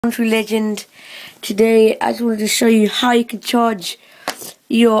Country Legend. Today I just wanted to show you how you can charge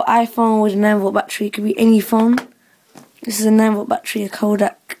your iPhone with a 9-volt battery. It could be any phone. This is a 9-volt battery, a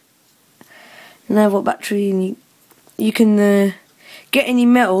Kodak 9-volt battery, and you can get any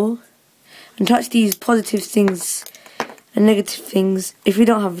metal and touch these positive things and negative things if you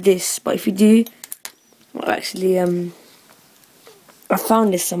don't have this. But if you do, well, actually I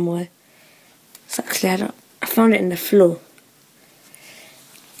found this somewhere. It's actually I found it in the floor.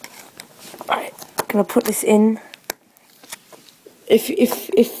 Alright, I'm gonna put this in. And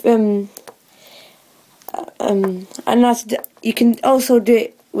you can also do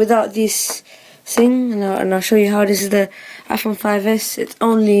it without this thing, and I'll show you how. This is the iPhone 5S. It's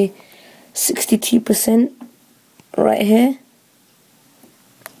only 62% right here,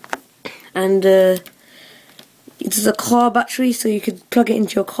 and it's a car battery, so you could plug it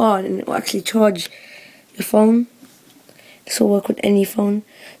into your car and it will actually charge your phone. This will work with any phone.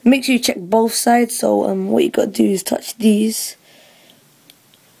 Make sure you check both sides. So what you got to do is touch these.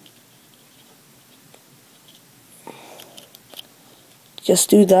 Just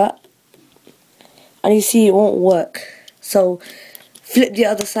do that, and you see it won't work. So flip the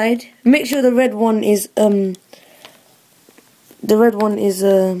other side. Make sure the red one is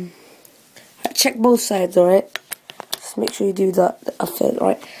check both sides, alright? Just make sure you do that.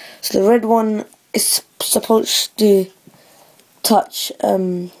 Alright. So the red one is supposed to touch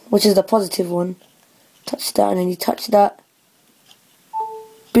which is the positive one. Touch that, and then you touch that.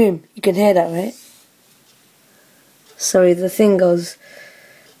 Boom. You can hear that, right? Sorry, the thing goes.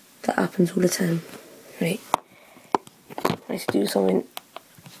 That happens all the time. Right. Let's do something.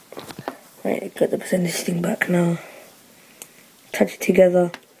 Right, got the percentage thing back now. Touch it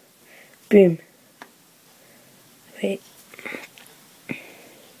together. Boom. Wait.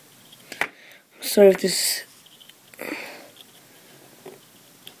 Sorry if this.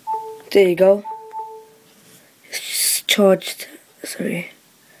 There you go. It's just charged. Sorry.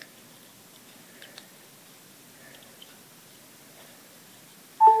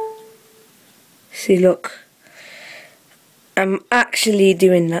 See, look. I'm actually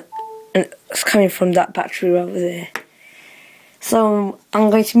doing that, and it's coming from that battery over there. So I'm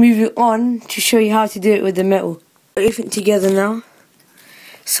going to move it on to show you how to do it with the metal. Put everything together now.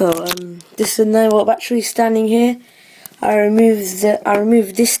 So this is a 9-volt battery standing here. I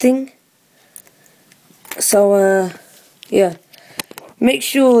removed this thing. So yeah, make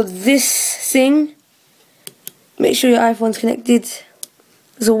sure this thing. Make sure your iPhone's connected.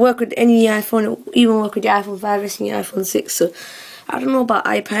 This will work with any iPhone. It will even work with your iPhone 5S and your iPhone 6. So I don't know about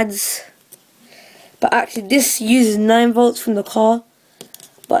iPads, but actually this uses 9 volts from the car,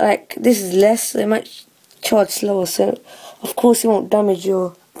 but like this is less, so it might charge slower. So of course it won't damage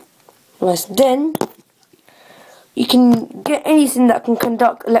your device. Then you can get anything that can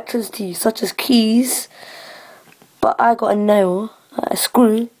conduct electricity, such as keys. But I got a nail, a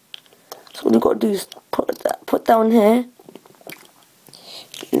screw. So all you got to do is put that on here.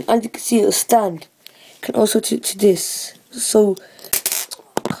 And as you can see, it'll stand. You can also to this. So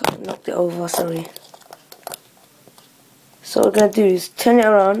I knocked it over. Sorry. So what we're gonna do is turn it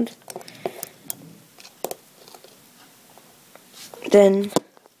around. Then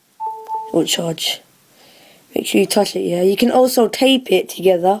it will charge. Make sure you touch it. Yeah. You can also tape it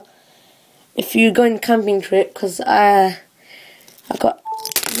together if you go on a camping trip. Because I'm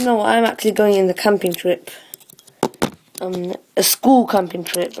actually going in the camping trip. A school camping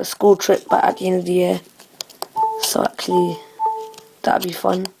trip, but at the end of the year. So actually, that'd be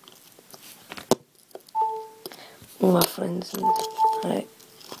fun. All my friends. Right.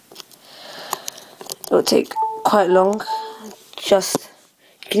 It'll take quite long. You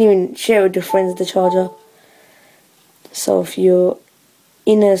can even share with your friends the charger. So if you're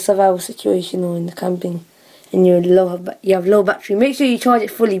in a survival situation or in the camping and you have low battery, make sure you charge it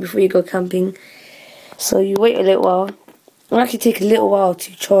fully before you go camping. So you wait a little while. It'll actually take a little while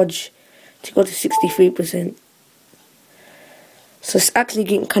to charge to go to 63%. So it's actually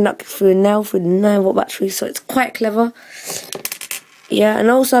getting conducted through now through the 9-volt battery, so it's quite clever. Yeah, and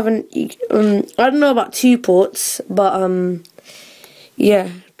I also have I don't know about 2 ports, but yeah,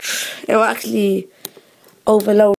 it will actually overload